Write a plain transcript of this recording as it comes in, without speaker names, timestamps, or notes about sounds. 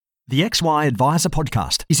The XY Advisor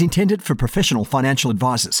podcast is intended for professional financial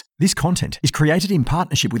advisors. This content is created in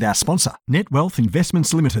partnership with our sponsor, Netwealth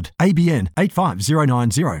Investments Limited, ABN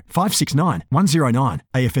 85090 569 109,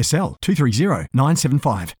 AFSL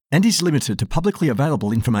 230975, and is limited to publicly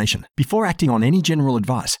available information. Before acting on any general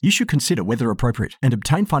advice, you should consider whether appropriate and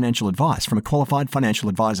obtain financial advice from a qualified financial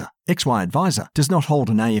advisor. XY Advisor does not hold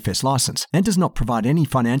an AFS license and does not provide any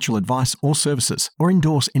financial advice or services or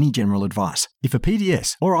endorse any general advice. If a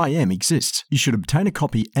PDS or IM exists, you should obtain a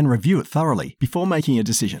copy and review it thoroughly before making a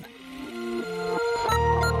decision.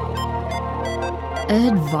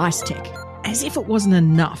 Advice Tech. As if it wasn't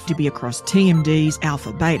enough to be across TMDs,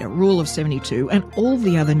 Alpha, Beta, Rule of 72 and all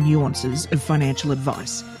the other nuances of financial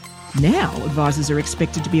advice. Now, advisors are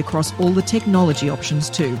expected to be across all the technology options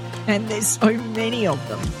too, and there's so many of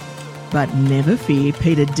them. But never fear,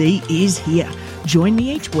 Peter D is here. Join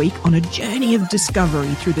me each week on a journey of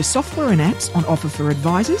discovery through the software and apps on offer for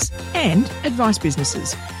advisors and advice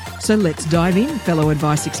businesses. So let's dive in, fellow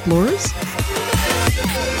advice explorers.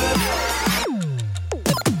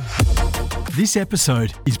 This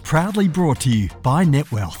episode is proudly brought to you by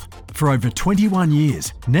Netwealth. For over 21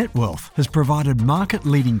 years, Netwealth has provided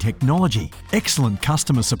market-leading technology, excellent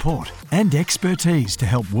customer support, and expertise to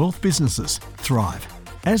help wealth businesses thrive.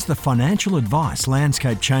 As the financial advice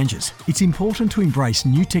landscape changes, it's important to embrace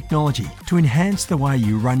new technology to enhance the way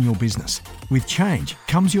you run your business. With change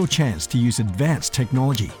comes your chance to use advanced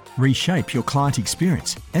technology, reshape your client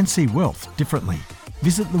experience, and see wealth differently.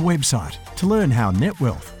 Visit the website to learn how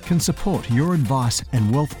Netwealth can support your advice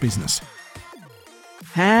and wealth business.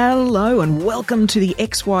 Hello and welcome to the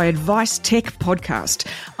XY Advice Tech podcast.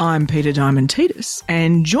 I'm Peter Diamantidis,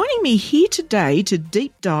 and joining me here today to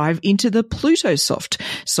deep dive into the Plutosoft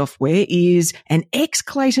software is an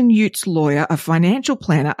ex-Clayton Utz lawyer, a financial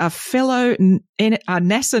planner, a fellow NASA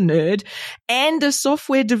nerd, and a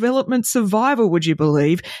software development survivor, would you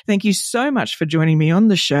believe? Thank you so much for joining me on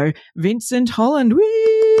the show, Vincent Holland.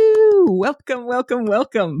 Woo! Welcome, welcome,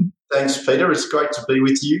 welcome. Thanks, Peter. It's great to be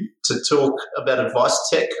with you to talk about advice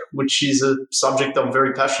tech, which is a subject I'm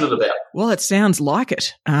very passionate about. Well, it sounds like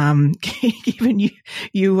it. Given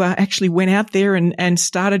you actually went out there and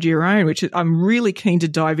started your own, which I'm really keen to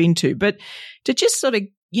dive into. But to just sort of,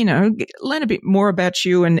 learn a bit more about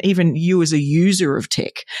you and even you as a user of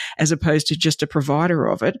tech as opposed to just a provider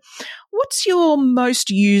of it. What's your most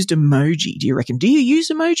used emoji, do you reckon? Do you use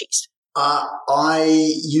emojis?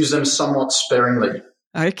 I use them somewhat sparingly.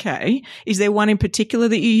 Okay. Is there one in particular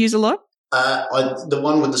that you use a lot? The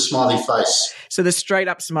one with the smiley face. So the straight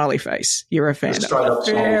up smiley face, you're a fan of. Straight up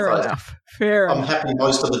smiley face. Fair enough. I'm happy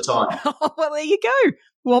most of the time. Oh, well, there you go.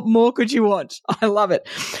 What more could you want? I love it.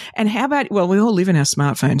 And how about, well, we all live in our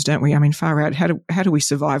smartphones, don't we? I mean, far out. How do we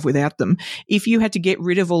survive without them? If you had to get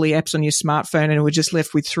rid of all the apps on your smartphone and were just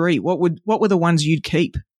left with three, what were the ones you'd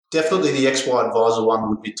keep? Definitely the XY Advisor one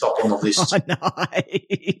would be top on the list. Oh,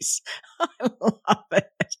 nice. I love it.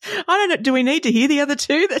 I don't know. Do we need to hear the other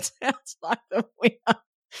two? That sounds like the winner.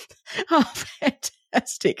 Oh,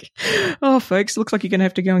 fantastic. Oh, folks, looks like you're going to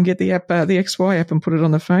have to go and get the app, the XY app, and put it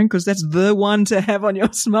on the phone because that's the one to have on your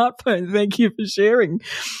smartphone. Thank you for sharing.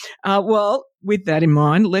 Well, with that in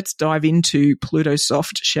mind, let's dive into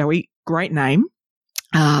Plutosoft, shall we? Great name.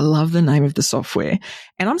 I love the name of the software.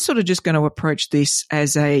 And I'm sort of just going to approach this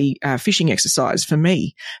as a fishing exercise for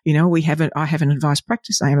me. I have an advice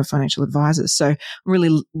practice. I am a financial advisor. So I'm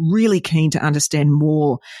really, really keen to understand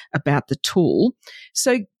more about the tool.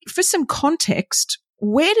 So for some context,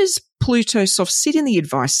 where does Plutosoft sit in the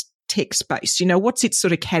advice tech space? What's its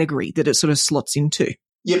sort of category that it sort of slots into?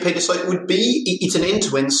 Yeah, Peter, so it's an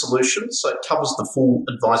end-to-end solution. So it covers the full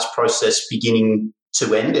advice process beginning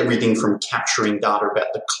to end, everything from capturing data about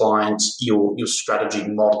the client, your strategy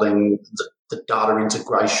modeling, the data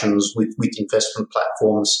integrations with investment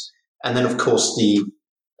platforms, and then, of course, the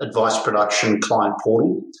advice production client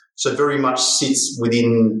portal. So very much sits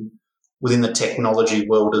within the technology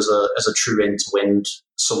world as a true end-to-end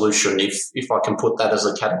solution, if I can put that as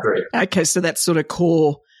a category. Okay, so that sort of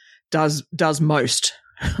core does most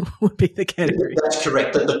would be the category. That's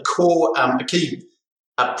correct. The core, a key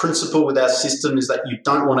principle with our system is that you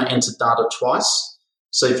don't want to enter data twice.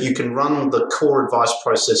 So if you can run the core advice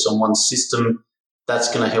process on one system,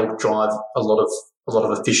 that's going to help drive a lot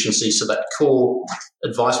of efficiency. So that core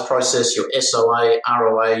advice process, your SOA,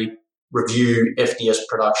 ROA, review, FDS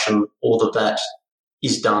production, all of that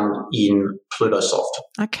is done in Plutosoft.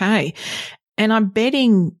 Okay. And I'm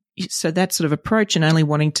betting, so that sort of approach and only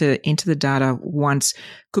wanting to enter the data once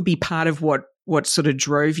could be part of what sort of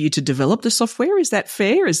drove you to develop the software. Is that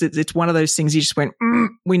fair? Is it, it's one of those things you just went,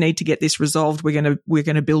 we need to get this resolved. We're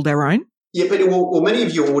going to build our own? Yeah, Peter. Well, many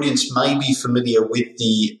of your audience may be familiar with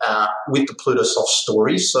the Plutosoft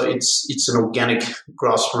story. So it's an organic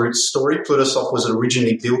grassroots story. Plutosoft was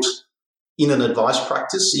originally built in an advice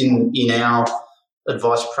practice, in our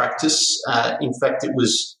advice practice. In fact, it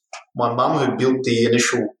was my mum who built the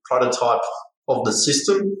initial prototype of the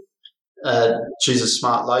system. She's a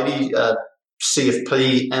smart lady,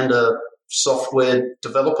 CFP and a software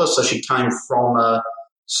developer. So she came from a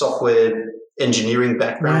software engineering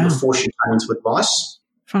background before she came into advice.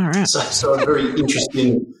 Far out. So a very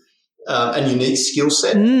interesting and unique skill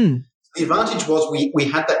set. Mm. The advantage was we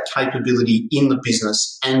had that capability in the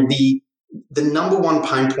business, and the number one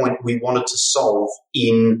pain point we wanted to solve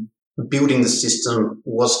in building the system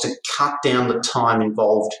was to cut down the time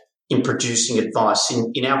involved in producing advice.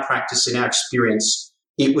 In our practice, in our experience,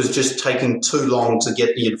 it was just taking too long to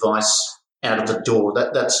get the advice out of the door.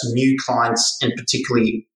 That's new clients and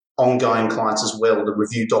particularly ongoing clients as well, the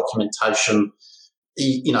review documentation,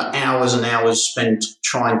 hours and hours spent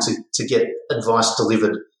trying to get advice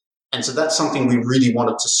delivered. And so that's something we really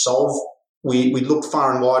wanted to solve. We looked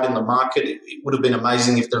far and wide in the market. It would have been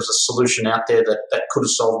amazing if there was a solution out there that could have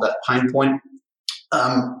solved that pain point.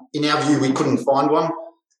 In our view, we couldn't find one.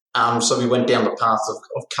 So we went down the path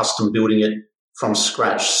of custom building it from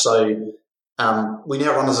scratch. So we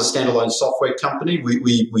now run as a standalone software company.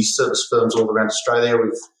 We service firms all around Australia.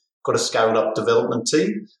 We've got a scaled up development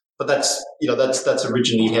team. But that's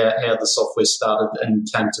originally how the software started and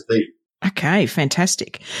came to be. Okay,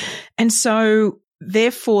 fantastic. And so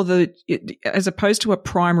therefore, as opposed to a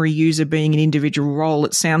primary user being an individual role,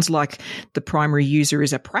 it sounds like the primary user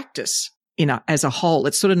is a practice as a whole.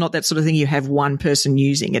 It's sort of not that sort of thing you have one person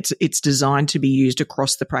using. It's designed to be used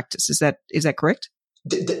across the practice. Is that correct?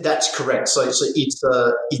 That's correct. So it's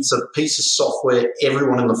a piece of software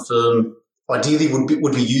everyone in the firm ideally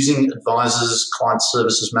would be using: advisors, client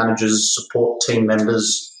services managers, support team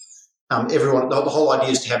members. Everyone. The whole idea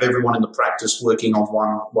is to have everyone in the practice working on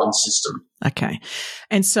one system. Okay,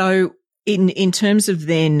 and so in terms of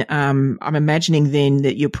then, I'm imagining then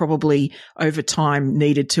that you're probably over time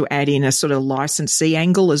needed to add in a sort of licensee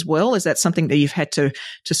angle as well. Is that something that you've had to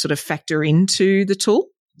sort of factor into the tool?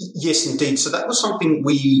 Yes, indeed. So that was something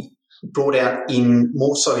we brought out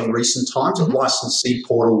more so in recent times, a licensee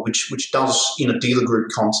portal, which does, in a dealer group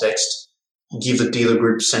context, give the dealer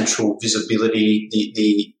group central visibility,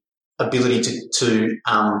 the ability to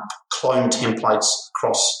clone templates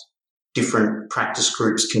across different practice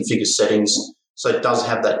groups, configure settings. So it does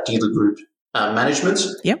have that dealer group management.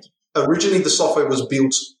 Yep. Originally, the software was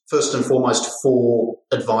built first and foremost for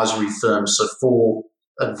advisory firms, so for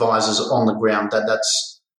advisors on the ground.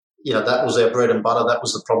 That was our bread and butter. That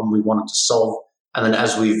was the problem we wanted to solve. And then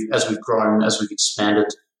as we've grown, as we've expanded,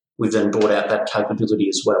 we've then brought out that capability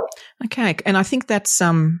as well. Okay, and I think that's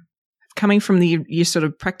coming from your sort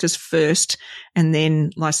of practice first and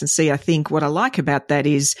then licensee. I think what I like about that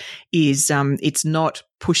is it's not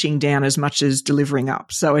pushing down as much as delivering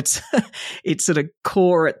up. So it's sort of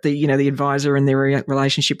core at the advisor and their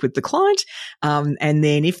relationship with the client. And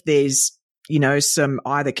then if there's some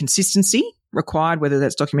either consistency required, whether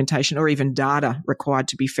that's documentation or even data required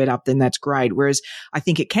to be fed up, then that's great. Whereas I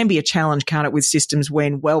think it can be a challenge, can't it, with systems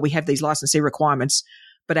when, we have these licensee requirements,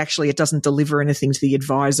 but actually it doesn't deliver anything to the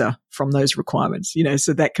advisor from those requirements,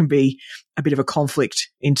 so that can be a bit of a conflict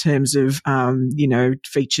in terms of,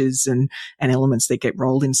 features and elements that get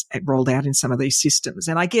rolled out in some of these systems.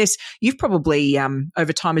 And I guess you've probably,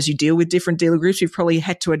 over time, as you deal with different dealer groups, you've probably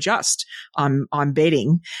had to adjust, I'm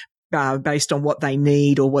betting, based on what they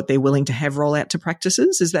need or what they're willing to have roll out to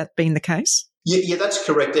practices. Has that been the case? Yeah, that's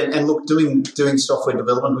correct. And look, doing software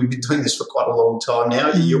development, we've been doing this for quite a long time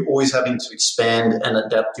now. You're always having to expand and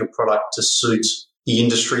adapt your product to suit the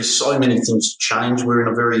industry. So many things change. We're in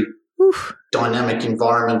a very dynamic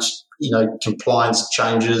environment. Compliance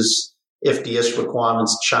changes, FDS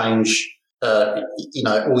requirements change.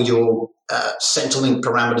 All your Centrelink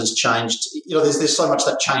parameters changed. There's so much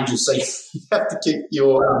that changes. So you have to keep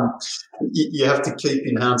you have to keep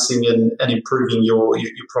enhancing and improving your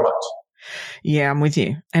product. Yeah, I'm with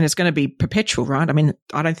you. And it's going to be perpetual, right? I mean,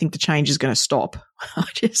 I don't think the change is going to stop. I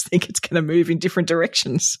just think it's going to move in different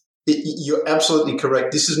directions. You're absolutely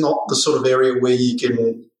correct. This is not the sort of area where you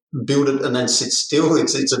can build it and then sit still.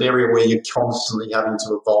 It's an area where you're constantly having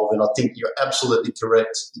to evolve. And I think you're absolutely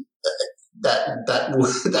correct.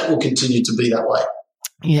 That will continue to be that way.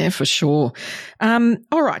 Yeah, for sure.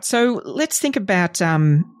 All right. So let's think about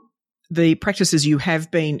the practices you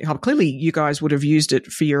have been. Clearly, you guys would have used it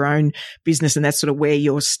for your own business, and that's sort of where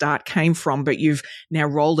your start came from. But you've now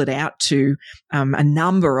rolled it out to a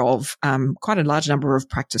number of, quite a large number of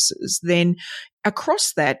practices. Then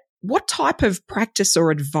across that, what type of practice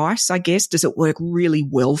or advice, I guess, does it work really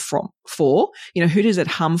well for? Who does it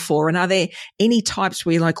hum for? And are there any types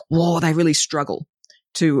where you're like, whoa, they really struggle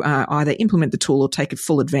to either implement the tool or take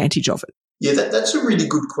full advantage of it? Yeah, that's a really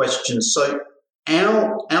good question. So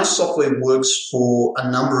our software works for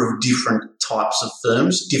a number of different types of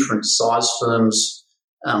firms, different size firms,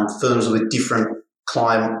 firms with different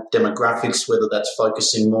client demographics, whether that's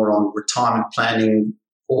focusing more on retirement planning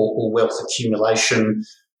or wealth accumulation,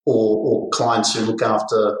 or clients who look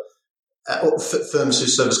after firms who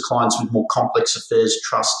service clients with more complex affairs,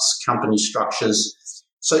 trusts, company structures.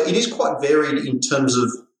 So it is quite varied in terms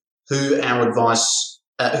of who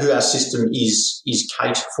our system is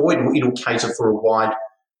catered for. It'll cater for a wide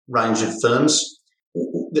range of firms.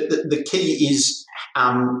 The key is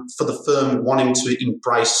for the firm wanting to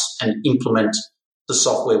embrace and implement the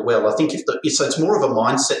software well. I think so it's more of a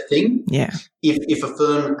mindset thing. Yeah. If a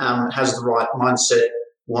firm has the right mindset,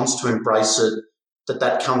 wants to embrace it,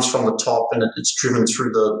 that comes from the top and it's driven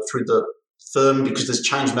through the firm, because there's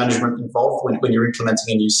change management involved when you're implementing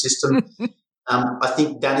a new system. I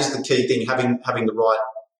think that is the key thing, having the right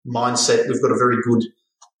mindset. We've got a very good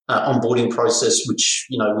onboarding process, which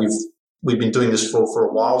we've been doing this for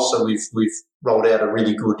a while, so we've rolled out a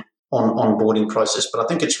really good onboarding process. But I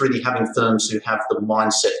think it's really having firms who have the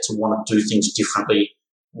mindset to want to do things differently,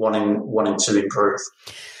 wanting to improve.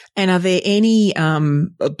 And are there any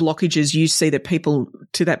blockages you see that people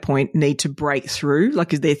to that point need to break through?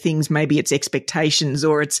 Like, is there things, maybe it's expectations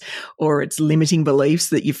or it's limiting beliefs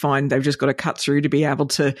that you find they've just got to cut through to be able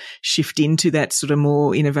to shift into that sort of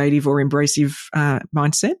more innovative or embracive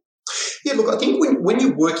mindset? Yeah, look, I think when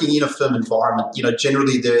you're working in a firm environment,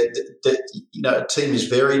 generally a team is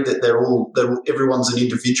varied. That everyone's an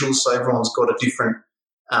individual, so everyone's got a different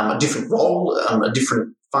role, a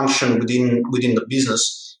different function within the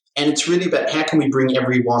business. And it's really about how can we bring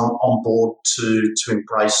everyone on board to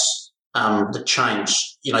embrace the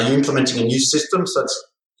change. You're implementing a new system, so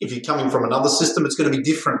if you're coming from another system, it's going to be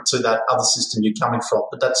different to that other system you're coming from.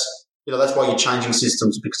 But that's why you're changing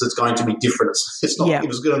systems, because it's going to be different. It's not. Yeah. If it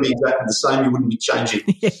was going to be exactly the same, you wouldn't be changing.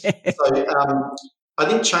 Yeah. So I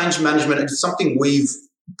think change management is something we've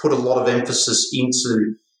put a lot of emphasis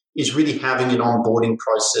into, is really having an onboarding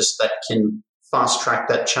process that can fast track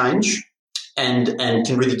that change and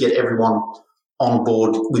can really get everyone on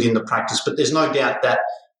board within the practice. But there's no doubt that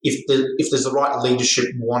if there's the right leadership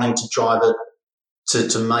wanting to drive it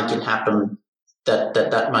to make it happen,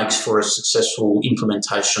 that makes for a successful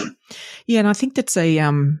implementation. Yeah, and I think that's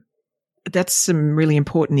some really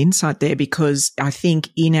important insight there, because I think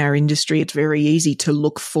in our industry it's very easy to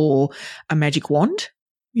look for a magic wand,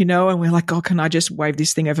 and we're like, oh, can I just wave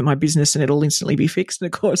this thing over my business and it'll instantly be fixed?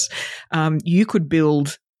 And of course, you could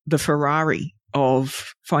build the Ferrari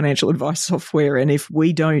of financial advice software, and if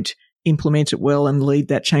we don't implement it well and lead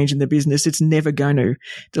that change in the business, it's never going to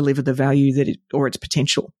deliver the value or its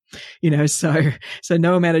potential. So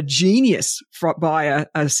no amount of genius by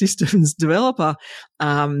a systems developer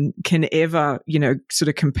can ever, sort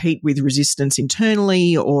of compete with resistance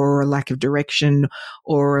internally, or a lack of direction,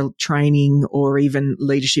 or training, or even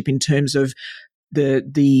leadership in terms of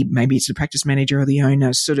the maybe it's the practice manager or the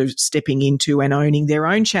owner sort of stepping into and owning their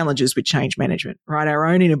own challenges with change management, right? Our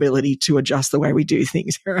own inability to adjust the way we do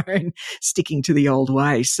things, our own sticking to the old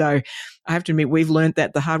way. So I have to admit, we've learned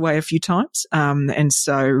that the hard way a few times. And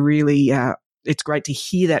so really, it's great to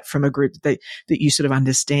hear that from a group that you sort of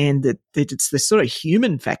understand that it's the sort of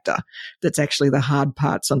human factor that's actually the hard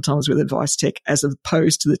part sometimes with advice tech, as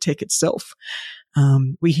opposed to the tech itself.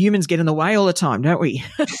 We humans get in the way all the time, don't we?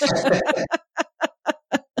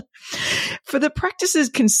 For the practices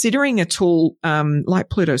considering a tool like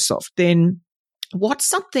Plutosoft, then what's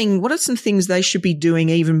some things they should be doing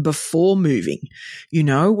even before moving?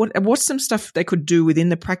 What's some stuff they could do within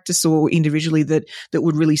the practice or individually that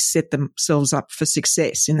would really set themselves up for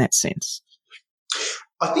success in that sense?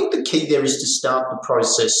 I think the key there is to start the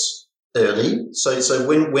process early. So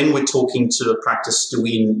when we're talking to a practice still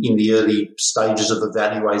in the early stages of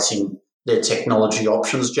evaluating their technology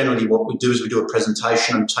options, generally what we do is we do a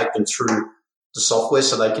presentation and take them through the software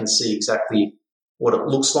so they can see exactly what it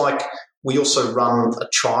looks like. We also run a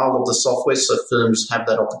trial of the software, so firms have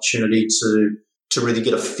that opportunity to really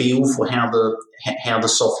get a feel for how the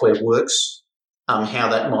software works, how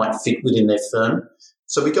that might fit within their firm.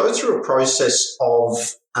 So we go through a process of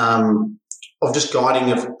just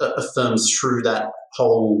guiding a firm through that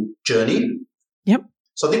whole journey. Yep.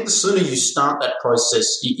 So I think the sooner you start that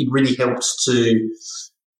process, it really helps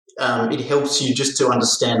you just to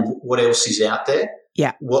understand what else is out there,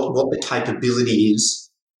 what the capability is,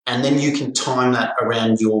 and then you can time that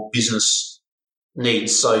around your business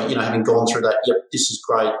needs. So, having gone through that, yep, this is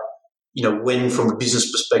great. When from a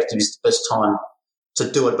business perspective is the best time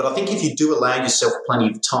to do it. But I think if you do allow yourself plenty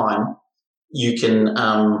of time, you can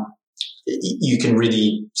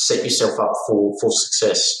really set yourself up for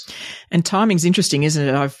success. And timing's interesting, isn't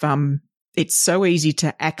it? It's so easy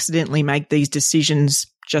to accidentally make these decisions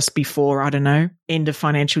just before, end of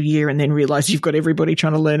financial year, and then realize you've got everybody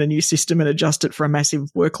trying to learn a new system and adjust it for a massive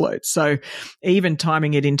workload. So even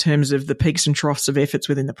timing it in terms of the peaks and troughs of efforts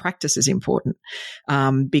within the practice is important.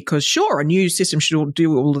 Because sure, a new system should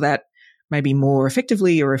do all of that maybe more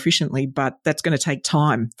effectively or efficiently, but that's going to take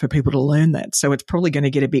time for people to learn that. So it's probably going to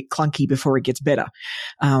get a bit clunky before it gets better,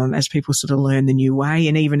 as people sort of learn the new way.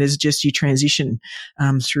 And even as just you transition,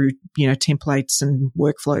 through, templates and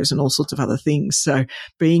workflows and all sorts of other things. So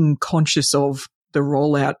being conscious of the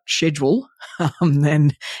rollout schedule,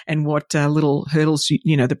 and what little hurdles,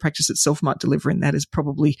 the practice itself might deliver in that is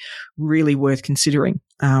probably really worth considering,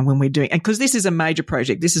 when we're doing, and because this is a major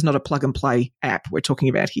project, this is not a plug and play app we're talking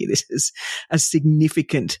about here. This is a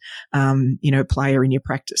significant, player in your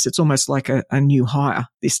practice. It's almost like a new hire,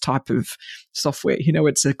 this type of software,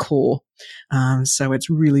 it's a core. So it's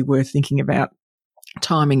really worth thinking about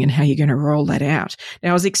timing and how you're going to roll that out.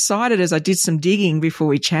 Now, I was excited as I did some digging before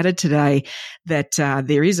we chatted today that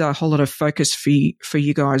there is a whole lot of focus for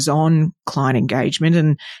you guys on client engagement,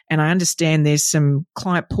 and I understand there's some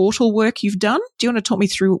client portal work you've done. Do you want to talk me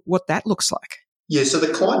through what that looks like? Yeah, so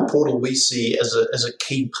the client portal we see as a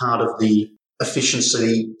key part of the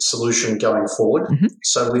efficiency solution going forward. Mm-hmm.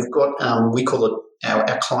 So we've got we call it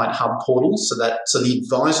our client hub portal. So the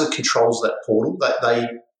advisor controls that portal. They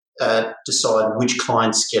decide which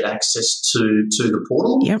clients get access to the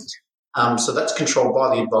portal. Yep. So that's controlled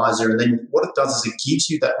by the advisor. And then what it does is it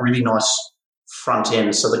gives you that really nice front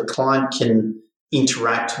end. So the client can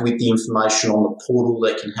interact with the information on the portal.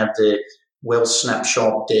 They can have their well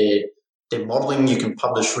snapshot, their modelling. You can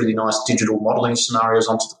publish really nice digital modelling scenarios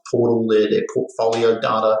onto the portal, their portfolio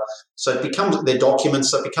data. So it becomes their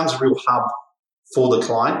documents. So it becomes a real hub for the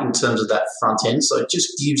client in terms of that front end. So it just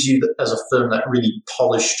gives you, as a firm, that really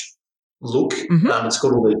polished look. Mm-hmm. It's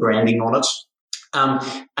got all their branding on it.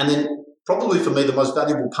 And then probably for me, the most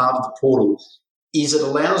valuable part of the portal is it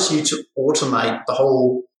allows you to automate the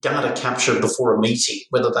whole data capture before a meeting,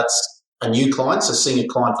 whether that's a new client, so seeing a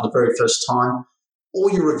client for the very first time,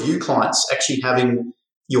 or your review clients, actually having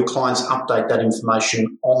your clients update that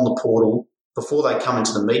information on the portal before they come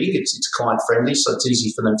into the meeting. It's client friendly, so it's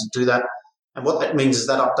easy for them to do that. And what that means is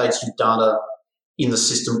that updates your data in the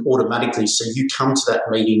system automatically. So you come to that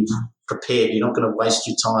meeting prepared. You're not going to waste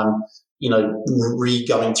your time,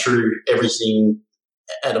 going through everything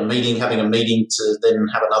at a meeting, having a meeting to then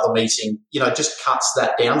have another meeting. It just cuts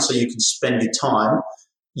that down so you can spend your time,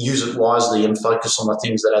 use it wisely, and focus on the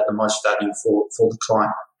things that add the most value for the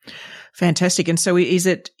client. Fantastic. And so is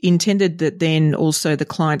it intended that then also the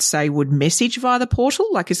client, say, would message via the portal?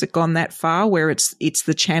 Like, has it gone that far where it's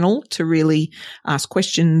the channel to really ask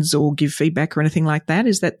questions or give feedback or anything like that?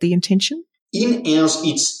 Is that the intention? In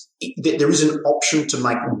ours, there is an option to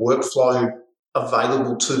make workflow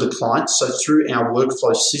available to the client. So through our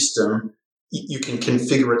workflow system, you can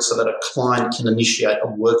configure it so that a client can initiate a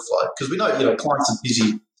workflow. Because we know, clients are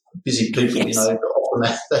busy people, yes.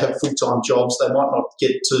 Often they have full-time jobs. They might not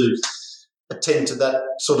get to attend to that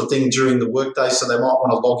sort of thing during the workday, so they might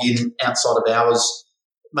want to log in outside of hours.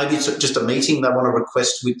 Maybe it's just a meeting they want to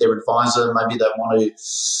request with their advisor. Maybe they want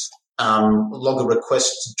to log a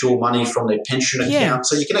request to draw money from their pension account. Yeah.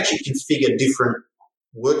 So you can actually configure different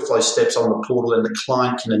workflow steps on the portal, and the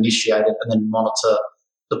client can initiate it and then monitor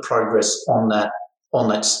the progress on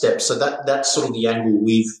that step. So that's sort of the angle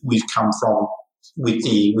we've come from with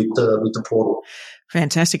the portal.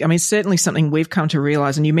 Fantastic. I mean, certainly something we've come to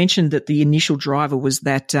realize, and you mentioned that the initial driver was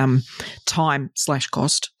that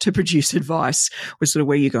time/cost to produce advice was sort of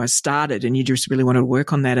where you guys started, and you just really wanted to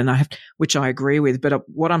work on that, which I agree with. But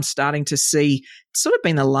what I'm starting to see, it's sort of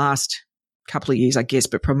been the last couple of years, I guess,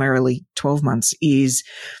 but primarily 12 months, is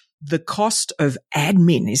the cost of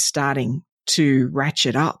admin is starting to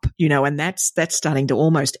ratchet up, and that's starting to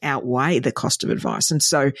almost outweigh the cost of advice. And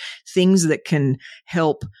so things that can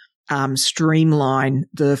help streamline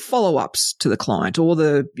the follow-ups to the client or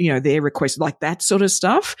their requests, like that sort of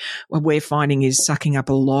stuff, what we're finding is sucking up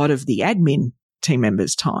a lot of the admin team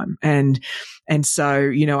members' time. And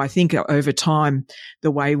so, I think over time,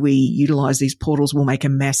 the way we utilize these portals will make a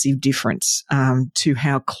massive difference to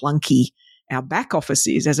how clunky our back office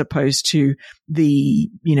is, as opposed to the,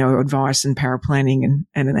 advice and power planning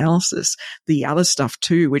and analysis, the other stuff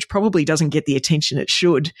too, which probably doesn't get the attention it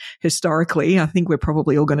should historically. I think we're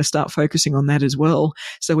probably all going to start focusing on that as well.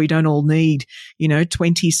 So we don't all need,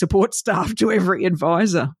 20 support staff to every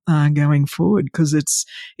advisor going forward, because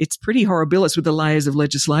it's pretty horribilous with the layers of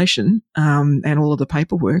legislation and all of the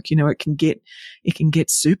paperwork. It can get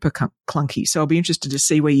super clunky. So I'll be interested to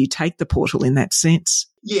see where you take the portal in that sense.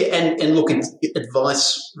 Yeah, and look,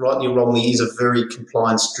 advice, rightly or wrongly, is a very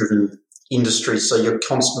compliance-driven industry. So you're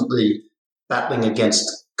constantly battling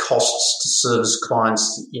against costs to service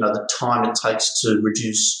clients, the time it takes to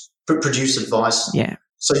produce advice. Yeah.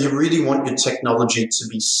 So you really want your technology to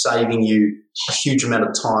be saving you a huge amount of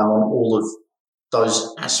time on all of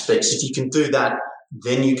those aspects. If you can do that,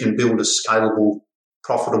 then you can build a scalable,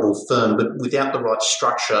 profitable firm. But without the right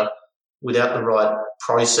structure, without the right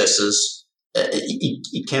processes,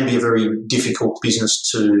 it can be a very difficult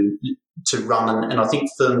business to run. And I think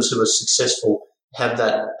firms who are successful have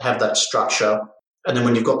that structure. And then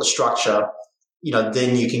when you've got the structure,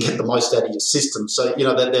 then you can get the most out of your system. So,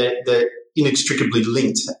 they're inextricably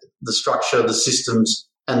linked, the structure, the systems,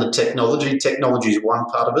 and the technology. Technology is one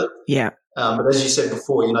part of it. Yeah. But as you said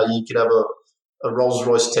before, you could have a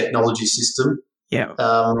Rolls-Royce technology system. Yeah.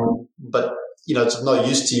 But it's of no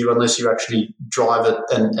use to you unless you actually drive it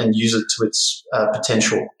and use it to its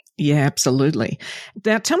potential. Yeah, absolutely.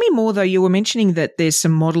 Now, tell me more, though. You were mentioning that there's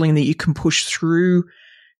some modelling that you can push through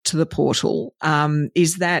to the portal.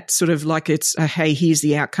 Is that sort of like it's, hey, here's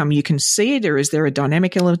the outcome, you can see it, or is there a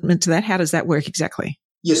dynamic element to that? How does that work exactly?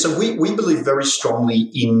 Yeah, so we believe very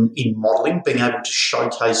strongly in modelling, being able to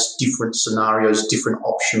showcase different scenarios, different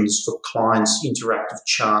options for clients, interactive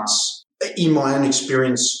charts. In my own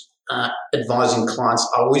experience, advising clients,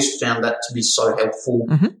 I always found that to be so helpful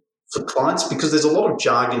for clients, because there's a lot of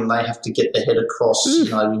jargon they have to get their head across,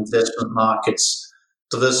 investment markets,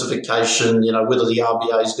 diversification, whether the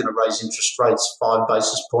RBA is going to raise interest rates 5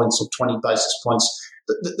 basis points or 20 basis points.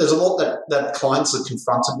 There's a lot that clients are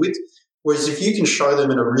confronted with. Whereas if you can show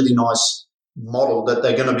them in a really nice model that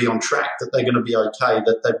they're going to be on track, that they're going to be okay,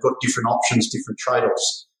 that they've got different options, different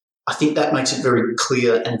trade-offs, I think that makes it very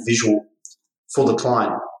clear and visual for the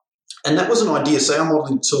client. And that was an idea. So our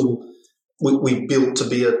modelling tool we built to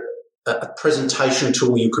be a presentation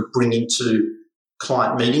tool you could bring into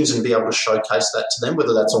client meetings and be able to showcase that to them,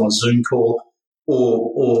 whether that's on a Zoom call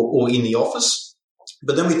or in the office.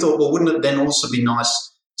 But then we thought, well, wouldn't it then also be nice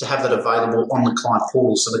to have that available on the client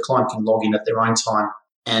portal so the client can log in at their own time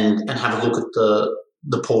and have a look at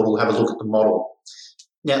the portal, have a look at the model.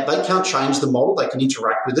 Now, they can't change the model. They can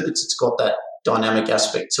interact with it. It's got that dynamic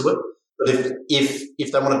aspect to it. But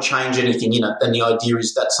if they want to change anything in it, then the idea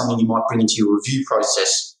is that's something you might bring into your review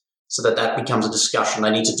process so that becomes a discussion.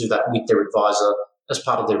 They need to do that with their advisor as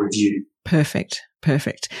part of their review. Perfect.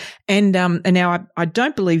 And now I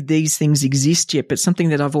don't believe these things exist yet, but something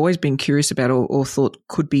that I've always been curious about or thought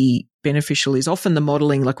could be beneficial is often the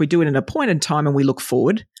modelling, like we do it in a point in time and we look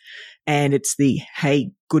forward, and it's the,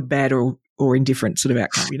 hey, good, bad, or indifferent sort of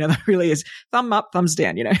outcome. That really is thumb up, thumbs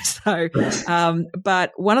down, So,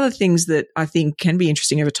 but one of the things that I think can be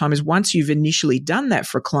interesting over time is once you've initially done that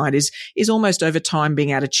for a client is almost over time being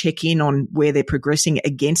able to check in on where they're progressing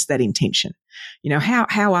against that intention.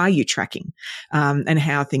 How are you tracking, and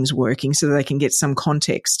how are things working so that they can get some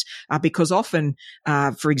context? Because often,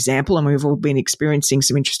 for example, and we've all been experiencing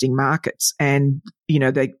some interesting markets and,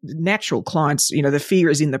 the natural clients, the fear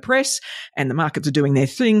is in the press and the markets are doing their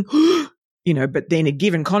thing. But then a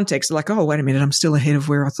given context, they're like, oh, wait a minute, I'm still ahead of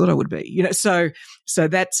where I thought I would be. So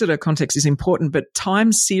that sort of context is important, but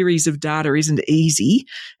time series of data isn't easy.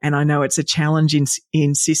 And I know it's a challenge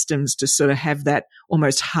in systems to sort of have that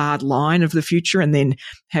almost hard line of the future and then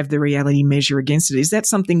have the reality measure against it. Is that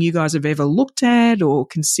something you guys have ever looked at or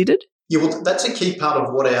considered? Yeah, well, that's a key part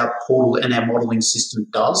of what our portal and our modelling system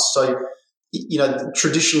does. So,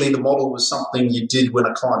 traditionally the model was something you did when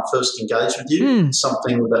a client first engaged with you,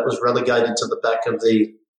 something that was relegated to the back of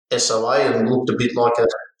the SOA and looked a bit like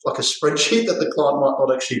a spreadsheet that the client might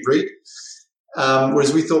not actually read.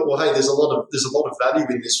 Whereas we thought, well, hey, there's a lot of value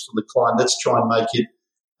in this for the client. Let's try and make it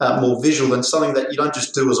more visual and something that you don't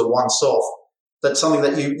just do as a once-off. That's something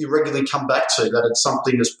that you regularly come back to, that it's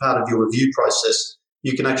something as part of your review process.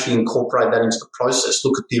 You can actually incorporate that into the process.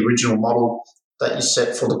 Look at the original model that you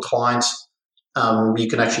set for the client. You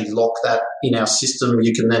can actually lock that in our system.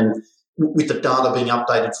 You can then, with the data being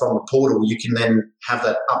updated from the portal, you can then have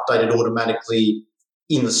that updated automatically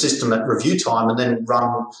in the system at review time and then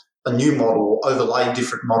run a new model or overlay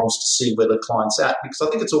different models to see where the client's at. Because I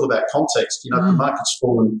think it's all about context. If the market's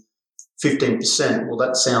fallen 15%, well,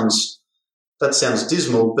 that sounds that sounds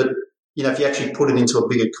dismal, but, if you actually put it into a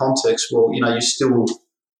bigger context, well, you're still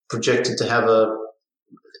projected to have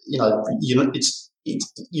you're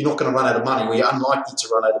not going to run out of money, or you're unlikely to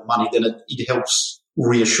run out of money, then it helps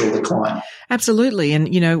reassure the client. Absolutely.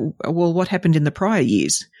 And, what happened in the prior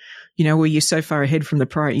years? Were you so far ahead from the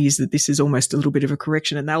prior years that this is almost a little bit of a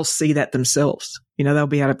correction, and they'll see that themselves. They'll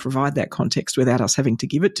be able to provide that context without us having to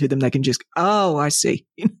give it to them. They can just, oh, I see.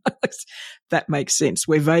 That makes sense.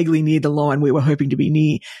 We're vaguely near the line we were hoping to be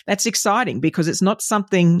near. That's exciting because it's not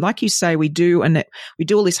something, like you say, we do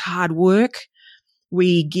all this hard work.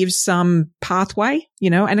 We give some pathway,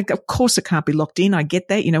 and of course it can't be locked in. I get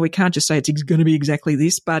that. We can't just say it's going to be exactly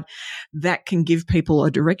this, but that can give people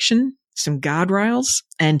a direction, some guardrails,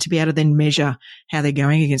 and to be able to then measure how they're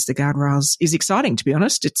going against the guardrails is exciting, to be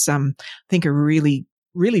honest. It's, I think, a really,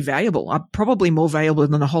 really valuable, probably more valuable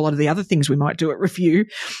than a whole lot of the other things we might do at Review,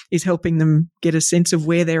 is helping them get a sense of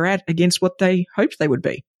where they're at against what they hoped they would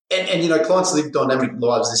be. And clients live dynamic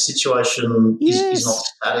lives. Their situation is not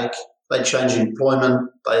static. They change employment.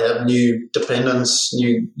 They have new dependents,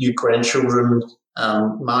 new grandchildren,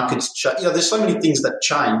 markets change. There's so many things that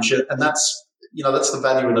change, and that's the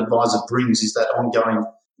value an advisor brings, is that ongoing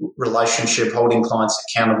relationship, holding clients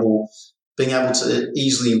accountable, being able to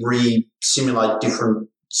easily re-simulate different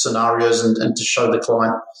scenarios and to show the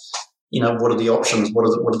client, what are the options, what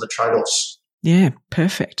are the trade-offs. Yeah,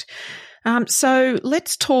 perfect. So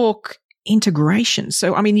let's talk integration.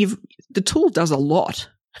 So, the tool does a lot.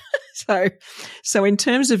 So in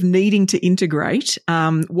terms of needing to integrate,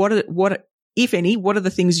 what if any, what are the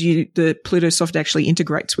things the Plutosoft actually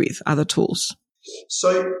integrates with other tools?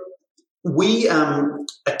 So we, a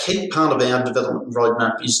key part of our development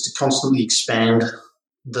roadmap is to constantly expand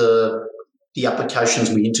the applications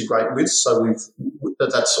we integrate with. So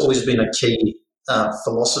that's always been a key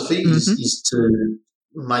philosophy, is to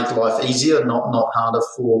make life easier, not harder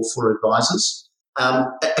for advisors.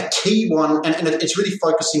 A key one, and it's really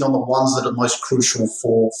focusing on the ones that are most crucial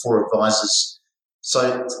for advisors.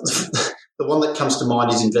 So the one that comes to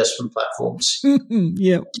mind is investment platforms.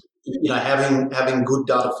 Yeah. Having good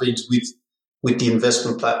data feeds with the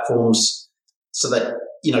investment platforms, so that,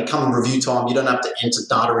 come review time, you don't have to enter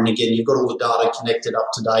data in again. You've got all the data connected up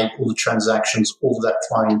to date, all the transactions, all of that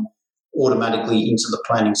flowing automatically into the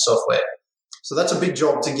planning software. So that's a big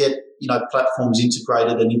job to get, platforms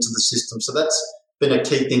integrated and into the system. So that's been a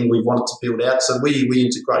key thing we've wanted to build out. So we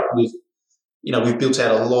integrate with, we've built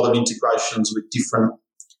out a lot of integrations with different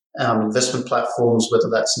investment platforms, whether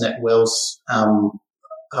that's NetWealth,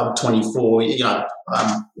 Hub24, a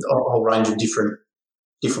whole range of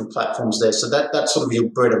different platforms there. So that's sort of your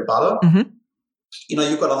bread and butter. Mm-hmm.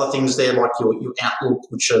 You've got other things there like your Outlook,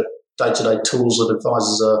 which are day-to-day tools that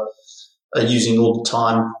advisors are using all the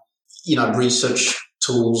time. Research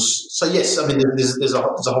tools. So yes, there's a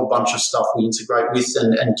whole bunch of stuff we integrate with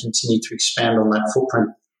and continue to expand on that footprint.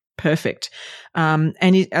 Perfect. And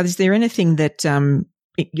is there anything that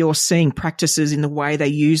you're seeing practices in the way they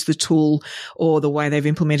use the tool or the way they've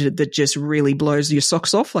implemented it that just really blows your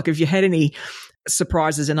socks off? Like, have you had any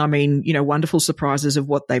surprises, and wonderful surprises of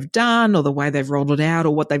what they've done or the way they've rolled it out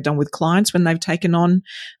or what they've done with clients when they've taken on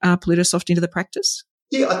Plutosoft into the practice?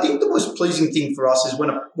 Yeah, I think the most pleasing thing for us is when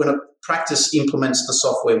a practice implements the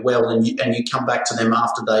software well and you come back to them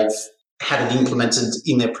after they've had it implemented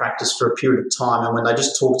in their practice for a period of time, and when they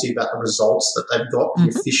just talk to you about the results that they've got, the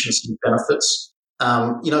efficiency benefits.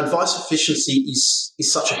 Advice efficiency is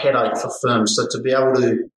such a headache for firms. So to be able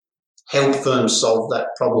to help firms solve that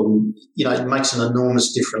problem, it makes an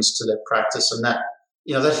enormous difference to their practice. And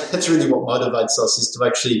that's really what motivates us, is to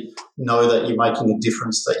actually know that you're making a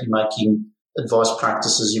difference, that you're making advice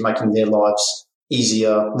practices, you're making their lives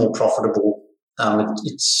easier, more profitable.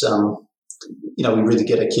 We really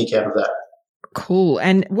get a kick out of that. Cool.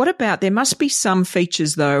 And what about, there must be some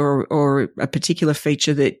features though, or a particular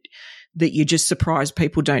feature that you're just surprised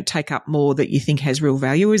people don't take up more that you think has real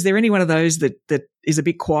value? Is there any one of those that is a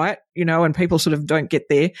bit quiet, and people sort of don't get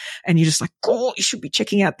there and you're just like, oh, you should be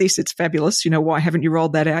checking out this. It's fabulous. Why haven't you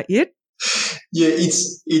rolled that out yet? Yeah,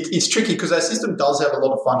 it's tricky because our system does have a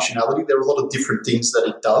lot of functionality. There are a lot of different things that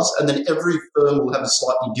it does, and then every firm will have a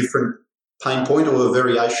slightly different pain point or a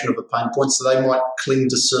variation of a pain point, so they might cling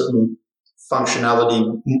to certain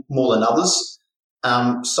functionality more than others.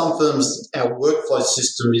 Some firms, our workflow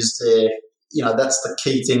system is that's the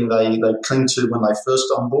key thing they cling to when they first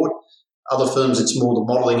onboard. Other firms, it's more the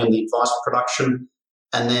modelling and the advice production,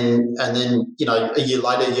 and then a year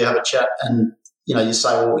later you have a chat and you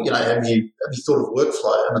say, well, have you thought of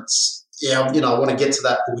workflow? And it's, I want to get to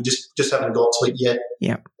that, but we just haven't got to it yet.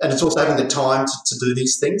 Yeah. And it's also having the time to do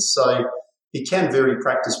these things. So it can vary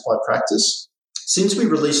practice by practice. since we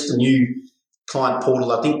released the new client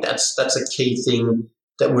portal, I think that's a key thing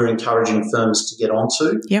that we're encouraging firms to get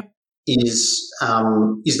onto. Yep. Is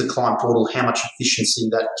the client portal, how much efficiency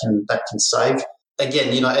that can save.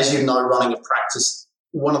 Again, you know, as you know, running a practice,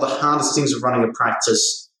 one of the hardest things of running a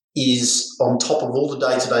practice is on top of all the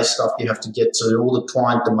day-to-day stuff you have to get to, all the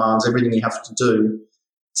client demands, everything you have to do,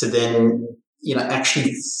 to then, you know,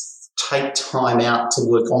 actually take time out to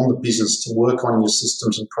work on the business, to work on your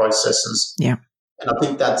systems and processes. Yeah. And I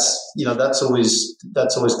think that's always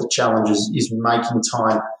the challenge is making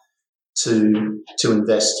time to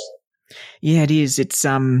invest. Yeah, it is. It's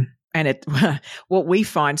and it what we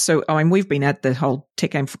find. So, I mean, we've been at the whole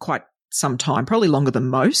tech game for quite some time, probably longer than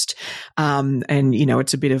most. And you know,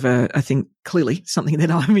 it's a bit of I think clearly something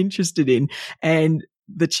that I'm interested in. And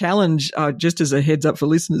the challenge, just as a heads up for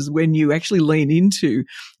listeners, when you actually lean into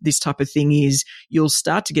this type of thing is you'll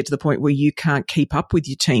start to get to the point where you can't keep up with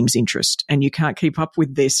your team's interest and you can't keep up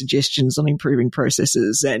with their suggestions on improving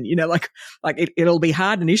processes. And, you know, like it'll be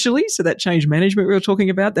hard initially. So that change management we were talking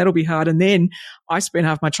about, that'll be hard. And then I spend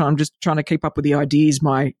half my time just trying to keep up with the ideas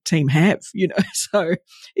my team have, you know, so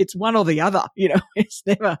it's one or the other, you know, it's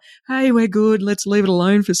never, hey, we're good, let's leave it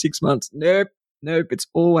alone for 6 months. Nope, it's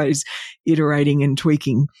always iterating and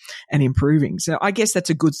tweaking and improving. So I guess that's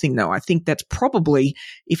a good thing, though. I think that's probably,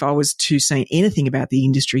 if I was to say anything about the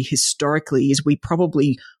industry historically, is we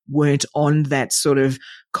probably weren't on that sort of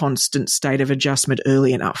constant state of adjustment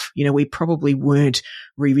early enough. You know, we probably weren't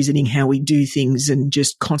revisiting how we do things and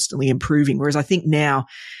just constantly improving. Whereas I think now,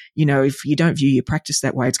 you know, if you don't view your practice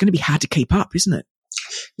that way, it's going to be hard to keep up, isn't it?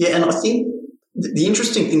 Yeah, and I think the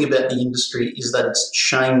interesting thing about the industry is that it's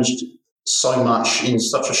changed so much in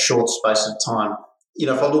such a short space of time. You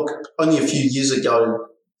know, if I look only a few years ago,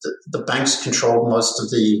 the banks controlled most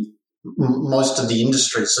of the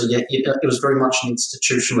industry. So yeah, it was very much an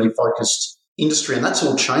institutionally focused industry, and that's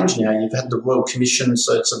all changed now. You've had the Royal Commission,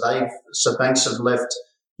 so banks have left.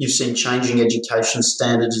 You've seen changing education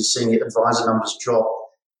standards. You're seeing advisor numbers drop.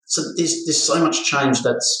 So there's so much change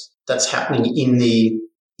that's happening in the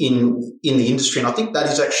industry. And I think that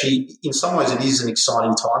is actually, in some ways, it is an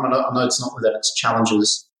exciting time. And I know it's not without its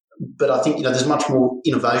challenges, but I think, you know, there's much more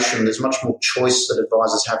innovation, there's much more choice that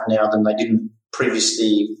advisors have now than they didn't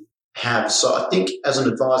previously have. So I think as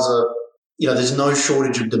an advisor, you know, there's no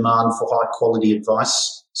shortage of demand for high quality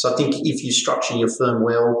advice. So I think if you structure your firm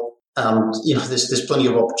well, you know, there's plenty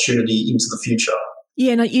of opportunity into the future.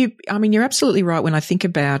 Yeah, no, you're absolutely right. When I think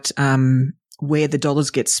about, where the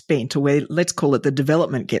dollars get spent, or where, let's call it, the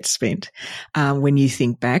development gets spent, when you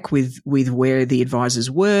think back with where the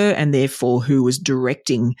advisors were and therefore who was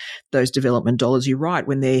directing those development dollars. You're right.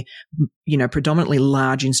 When they're, you know, predominantly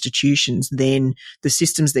large institutions, then the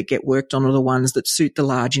systems that get worked on are the ones that suit the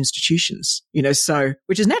large institutions, you know, so,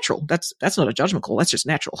 which is natural. That's not a judgment call. That's just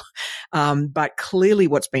natural. But clearly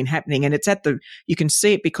what's been happening, and you can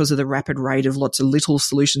see it because of the rapid rate of lots of little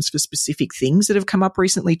solutions for specific things that have come up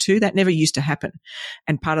recently too. That never used to happen.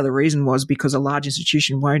 And part of the reason was because a large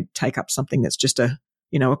institution won't take up something that's just a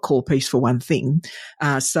core piece for one thing.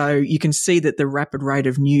 So you can see that the rapid rate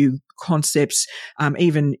of new concepts,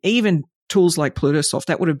 even tools like Plutosoft,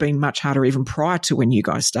 that would have been much harder even prior to when you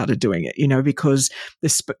guys started doing it, you know, because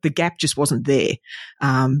the gap just wasn't there,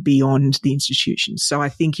 beyond the institution. So I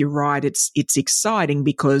think you're right. It's exciting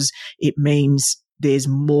because it means there's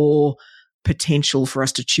more potential for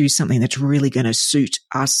us to choose something that's really going to suit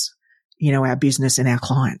us, you know, our business and our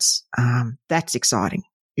clients. That's exciting,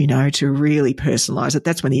 you know, to really personalize it.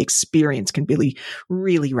 That's when the experience can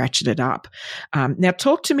really ratchet it up. Now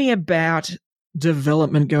talk to me about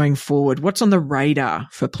development going forward. What's on the radar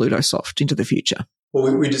for Plutosoft into the future?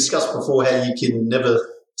 Well, we discussed before how you can never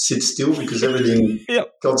sit still because everything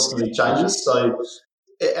constantly changes. So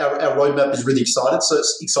our roadmap is really exciting.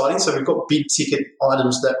 So we've got big ticket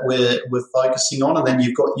items that we're focusing on, and then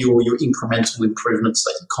you've got your incremental improvements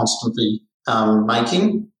that you're constantly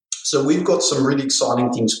making. So we've got some really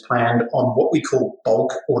exciting things planned on what we call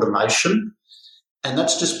bulk automation, and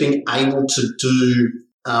that's just being able to do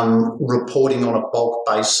reporting on a bulk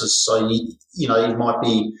basis. So you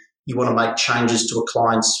want to make changes to a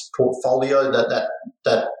client's portfolio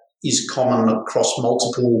that is common across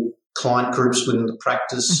multiple client groups within the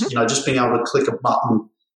practice. Mm-hmm. You know, just being able to click a button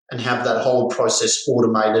and have that whole process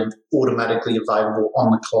automatically available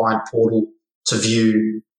on the client portal to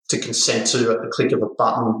view, to consent to at the click of a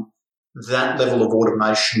button. That level of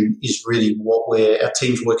automation is really what our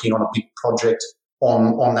team's working on a big project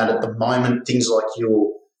on that at the moment. Things like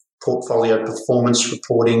your portfolio performance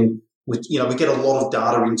reporting, we get a lot of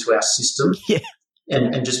data into our system,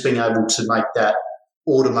 and just being able to make that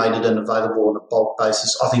automated and available on a bulk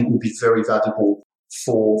basis, I think will be very valuable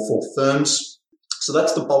for firms. So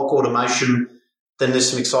that's the bulk automation. Then there's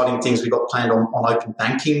some exciting things we've got planned on open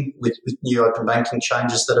banking with new open banking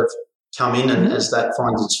changes that have come in. And as that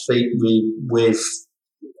finds its feet, there's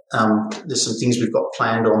some things we've got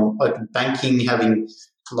planned on open banking, having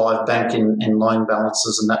live bank and loan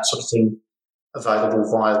balances and that sort of thing available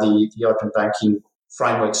via the open banking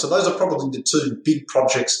framework. So those are probably the two big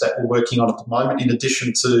projects that we're working on at the moment, in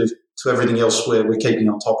addition to everything else we're keeping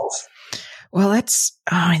on top of. Well, that's,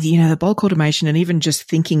 the bulk automation, and even just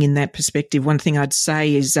thinking in that perspective, one thing I'd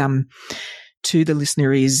say is, to the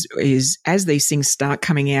listener is as these things start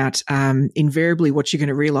coming out, invariably what you're going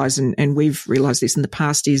to realize, and we've realized this in the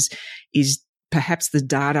past, is perhaps the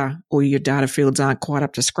data or your data fields aren't quite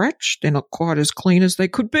up to scratch. They're not quite as clean as they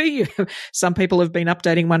could be. Some people have been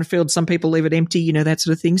updating one field. Some people leave it empty, that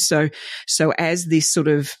sort of thing. So as this sort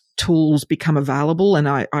of tools become available, and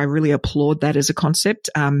I really applaud that as a concept,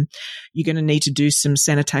 you're going to need to do some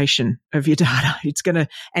sanitation of your data.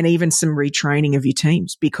 And even some retraining of your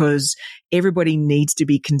teams, because everybody needs to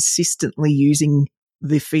be consistently using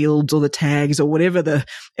the fields or the tags or whatever the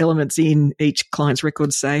elements in each client's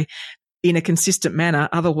records say in a consistent manner.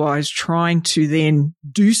 Otherwise, trying to then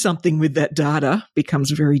do something with that data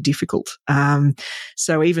becomes very difficult.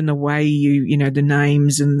 So even the way the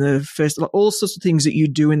names and the first, all sorts of things that you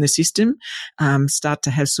do in the system, start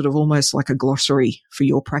to have sort of almost like a glossary for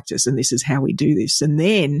your practice. And this is how we do this. And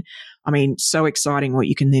then, so exciting what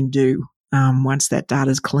you can then do once that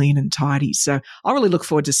data is clean and tidy. So I really look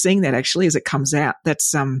forward to seeing that actually as it comes out.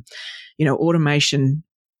 That's, automation,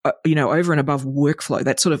 over and above workflow,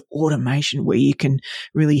 that sort of automation where you can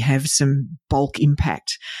really have some bulk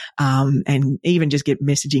impact, and even just get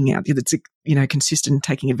messaging out that's, consistent,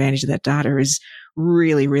 taking advantage of that data is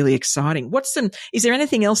really, really exciting. Is there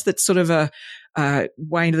anything else that's sort of a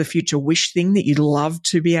way into the future wish thing that you'd love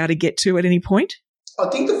to be able to get to at any point? I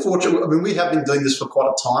think we have been doing this for quite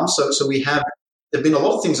a time. So there've been a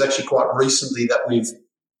lot of things actually quite recently that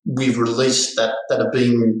we've released that have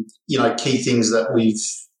been, key things that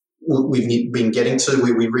we've been getting to.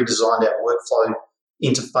 We redesigned our workflow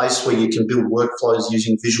interface where you can build workflows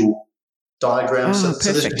using visual diagrams. So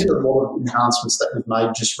there's been a lot of enhancements that we've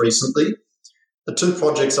made just recently. The two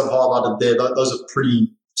projects I've highlighted there, those are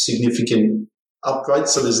pretty significant upgrades.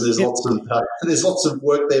 So there's lots of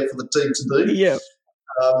work there for the team to do. Yeah.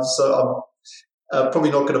 So I'm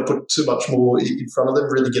probably not going to put too much more in front of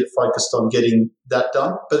them, really get focused on getting that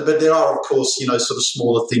done. But there are, of course, sort of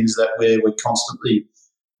smaller things that we're constantly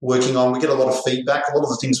working on. We get a lot of feedback. A lot of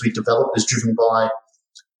the things we develop is driven by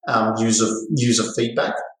user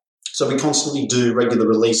feedback. So we constantly do regular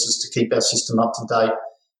releases to keep our system up to date.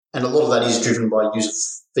 And a lot of that is driven by user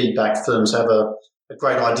feedback. Firms have a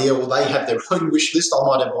great idea. Well, they have their own wish list. I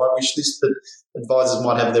might have my wish list, but advisors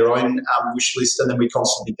might have their own wish list. And then we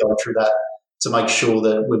constantly go through that to make sure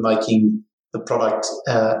that we're making the product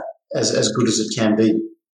as good as it can be.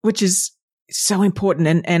 Which is so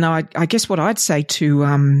important. And I guess what I'd say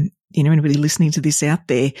to anybody listening to this out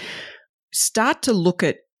there, start to look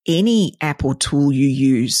at any app or tool you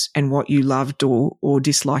use and what you loved or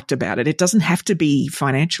disliked about it. It doesn't have to be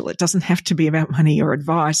financial. It doesn't have to be about money or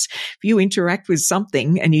advice. If you interact with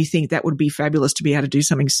something and you think that would be fabulous to be able to do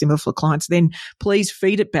something similar for clients, then please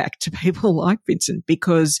feed it back to people like Vincent,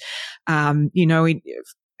 because,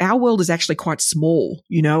 our world is actually quite small,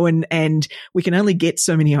 and we can only get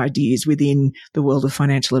so many ideas within the world of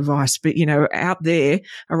financial advice. But, out there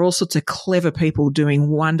are all sorts of clever people doing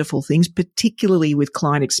wonderful things, particularly with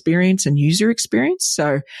client experience and user experience.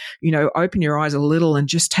 So, open your eyes a little and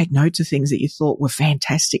just take note of things that you thought were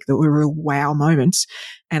fantastic, that were real wow moments.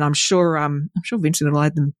 And I'm sure Vincent will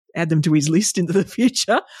add them to his list into the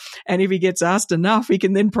future. And if he gets asked enough, he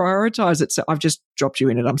can then prioritize it. So I've just dropped you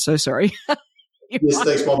in it. I'm so sorry. Yes,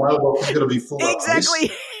 thanks. My mailbox is going to be full.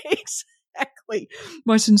 Exactly.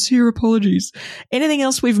 My sincere apologies. Anything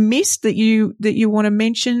else we've missed that you want to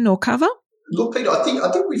mention or cover? Look, Peter, I think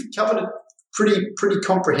we've covered it pretty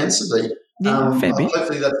comprehensively. Yeah, fair bit.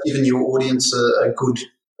 Hopefully, that's given your audience a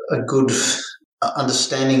good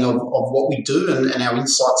understanding of what we do and our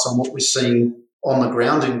insights on what we're seeing on the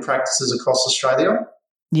ground in practices across Australia.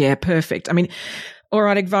 Yeah, perfect. All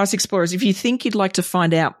right, Advice Explorers, if you think you'd like to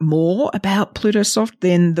find out more about Plutosoft,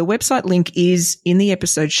 then the website link is in the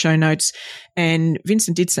episode show notes. And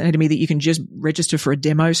Vincent did say to me that you can just register for a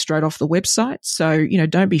demo straight off the website. So,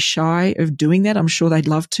 don't be shy of doing that. I'm sure they'd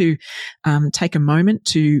love to take a moment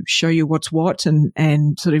to show you what's what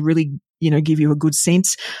and sort of really give you a good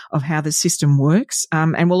sense of how the system works.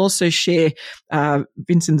 And we'll also share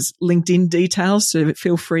Vincent's LinkedIn details, so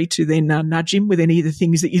feel free to then nudge him with any of the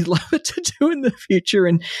things that you'd love it to do in the future,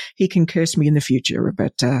 and he can curse me in the future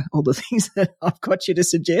about all the things that I've got you to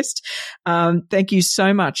suggest. Thank you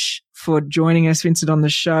so much for joining us, Vincent, on the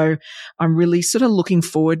show. I'm really sort of looking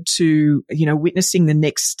forward to, witnessing the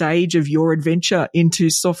next stage of your adventure into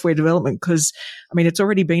software development, because, it's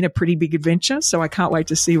already been a pretty big adventure, so I can't wait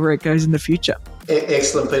to see where it goes in the future.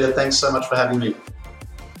 Excellent, Peter. Thanks so much for having me.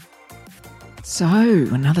 So,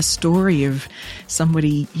 another story of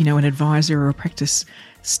somebody, an advisor or a practice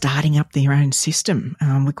starting up their own system.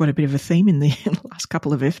 We've got a bit of a theme in the last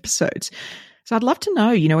couple of episodes. So I'd love to know,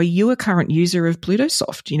 are you a current user of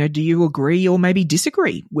Plutosoft? Do you agree or maybe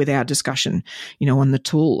disagree with our discussion, on the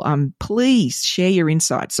tool? Please share your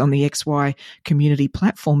insights on the XY community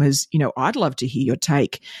platform, as, I'd love to hear your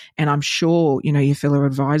take. And I'm sure, your fellow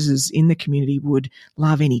advisors in the community would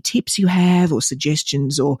love any tips you have or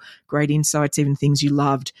suggestions or great insights, even things you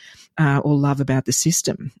loved or love about the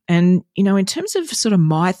system. And, in terms of sort of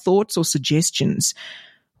my thoughts or suggestions,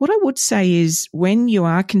 what I would say is when you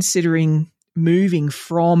are considering moving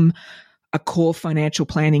from a core financial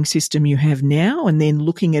planning system you have now and then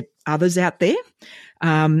looking at others out there,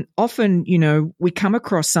 often, we come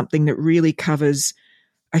across something that really covers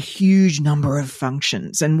a huge number of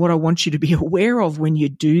functions. And what I want you to be aware of when you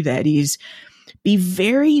do that is be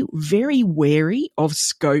very, very wary of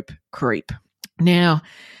scope creep. Now,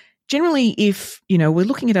 generally, if, we're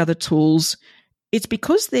looking at other tools, it's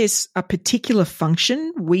because there's a particular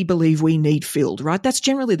function we believe we need filled, right? That's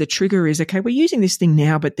generally the trigger is, okay, we're using this thing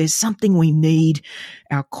now, but there's something we need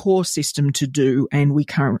our core system to do, and we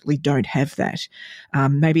currently don't have that.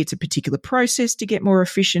 Maybe it's a particular process to get more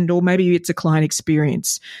efficient, or maybe it's a client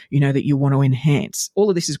experience, that you want to enhance. All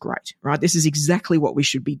of this is great, right? This is exactly what we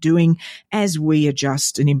should be doing as we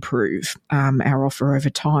adjust and improve our offer over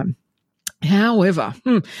time. However,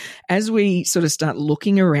 as we sort of start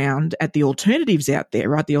looking around at the alternatives out there,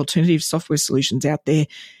 right, the alternative software solutions out there,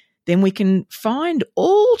 then we can find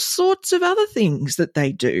all sorts of other things that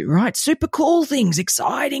they do, right? Super cool things,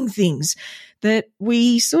 exciting things that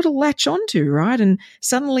we sort of latch onto, right? And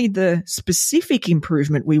suddenly the specific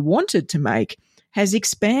improvement we wanted to make has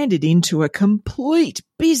expanded into a complete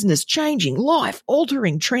business-changing,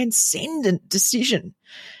 life-altering, transcendent decision.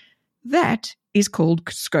 That is called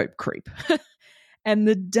scope creep. And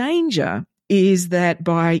the danger is that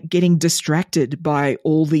by getting distracted by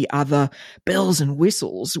all the other bells and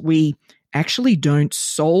whistles, we actually don't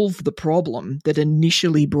solve the problem that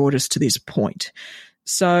initially brought us to this point.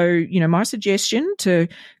 So, my suggestion to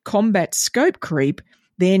combat scope creep,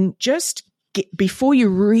 then just before you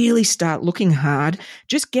really start looking hard,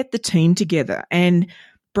 just get the team together and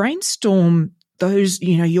brainstorm those,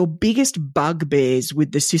 your biggest bugbears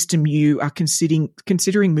with the system you are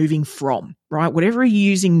considering moving from, right? Whatever you're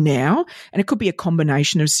using now, and it could be a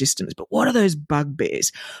combination of systems, but what are those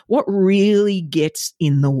bugbears? What really gets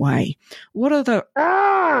in the way? What are the,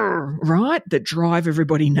 right, that drive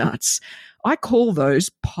everybody nuts? I call those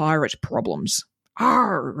pirate problems.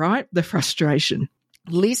 Right? The frustration.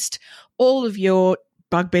 List all of your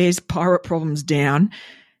bugbears, pirate problems down,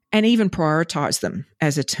 and even prioritize them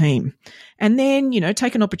as a team. And then,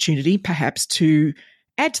 take an opportunity perhaps to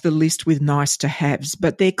add to the list with nice to haves,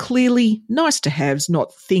 but they're clearly nice to haves,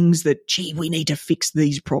 not things that, gee, we need to fix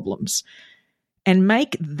these problems. And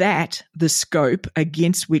make that the scope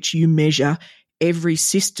against which you measure every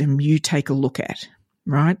system you take a look at,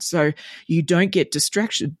 right? So you don't get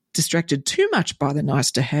distracted too much by the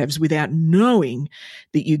nice to haves without knowing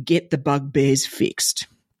that you get the bugbears fixed.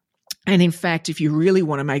 And in fact, if you really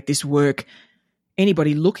want to make this work,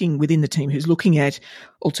 anybody looking within the team who's looking at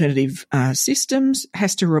alternative systems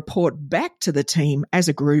has to report back to the team as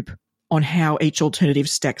a group on how each alternative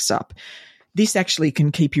stacks up. This actually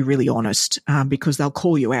can keep you really honest because they'll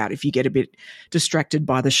call you out if you get a bit distracted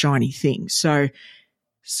by the shiny thing. So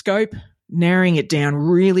scope, narrowing it down,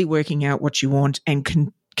 really working out what you want and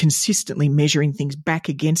consistently measuring things back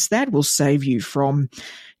against that will save you from,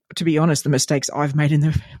 to be honest, the mistakes I've made in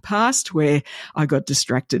the past where I got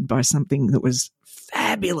distracted by something that was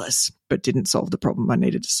fabulous but didn't solve the problem I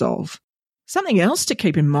needed to solve. Something else to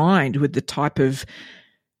keep in mind with the type of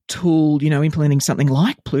tool, implementing something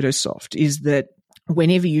like Plutosoft is that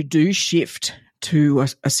whenever you do shift to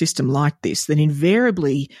a system like this, then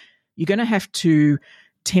invariably you're going to have to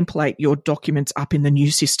template your documents up in the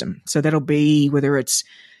new system. So that'll be whether it's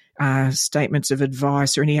statements of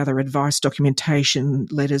advice or any other advice documentation,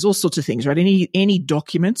 letters, all sorts of things, right? Any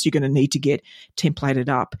documents you're going to need to get templated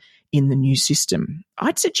up in the new system.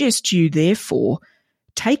 I'd suggest you, therefore,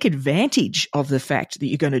 take advantage of the fact that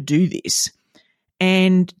you're going to do this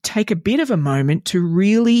and take a bit of a moment to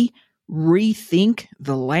really rethink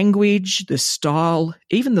the language, the style,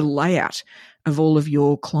 even the layout of all of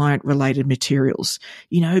your client-related materials.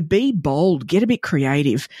 Be bold, get a bit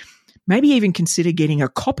creative, maybe even consider getting a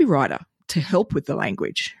copywriter to help with the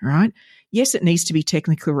language, right? Yes, it needs to be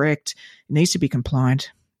technically correct, it needs to be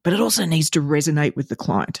compliant, but it also needs to resonate with the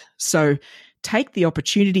client. So take the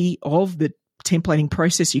opportunity of the templating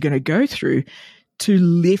process you're going to go through to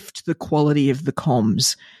lift the quality of the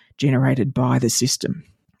comms generated by the system.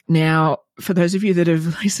 Now, for those of you that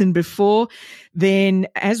have listened before, then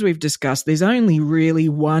as we've discussed, there's only really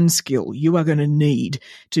one skill you are going to need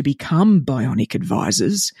to become bionic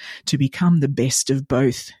advisors, to become the best of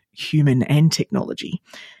both human and technology.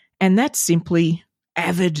 And that's simply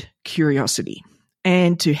avid curiosity.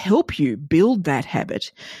 And to help you build that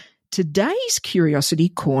habit, today's Curiosity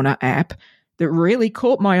Corner app that really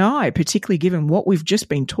caught my eye, particularly given what we've just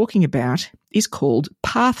been talking about, is called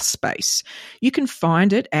Pathspace. You can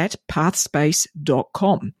find it at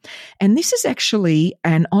pathspace.com. And this is actually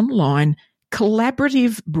an online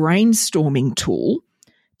collaborative brainstorming tool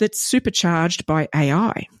that's supercharged by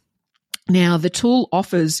AI. Now, the tool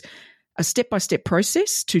offers a step-by-step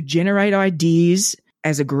process to generate ideas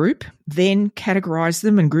as a group, then categorize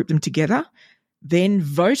them and group them together, then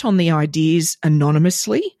vote on the ideas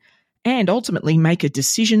anonymously, and ultimately make a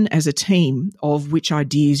decision as a team of which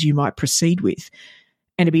ideas you might proceed with.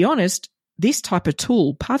 And to be honest, this type of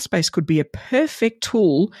tool, Pathspace, could be a perfect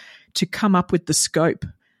tool to come up with the scope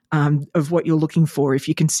of what you're looking for if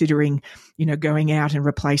you're considering, going out and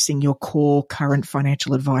replacing your core current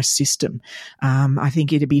financial advice system. I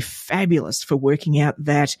think it'd be fabulous for working out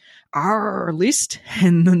that R list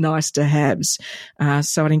and the nice to haves.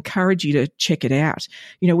 So I'd encourage you to check it out.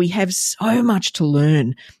 We have so much to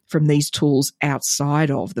learn from these tools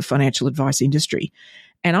outside of the financial advice industry.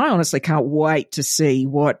 And I honestly can't wait to see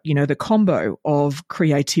what, the combo of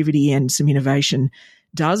creativity and some innovation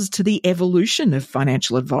does to the evolution of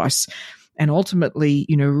financial advice, and ultimately,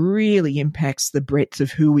 really impacts the breadth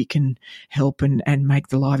of who we can help and make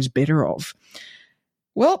the lives better of.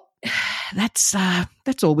 Well, that's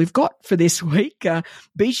all we've got for this week.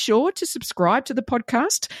 Be sure to subscribe to the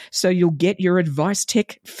podcast so you'll get your advice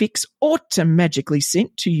tech fix automatically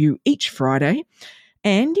sent to you each Friday.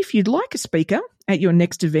 And if you'd like a speaker at your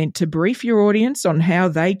next event to brief your audience on how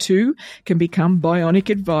they too can become bionic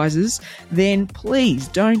advisors, then please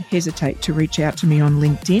don't hesitate to reach out to me on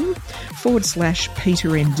LinkedIn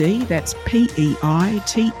 /PeterMD. That's PEITAMD.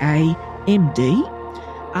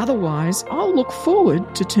 Otherwise, I'll look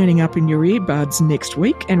forward to turning up in your earbuds next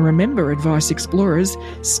week. And remember, Advice Explorers,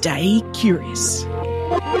 stay curious.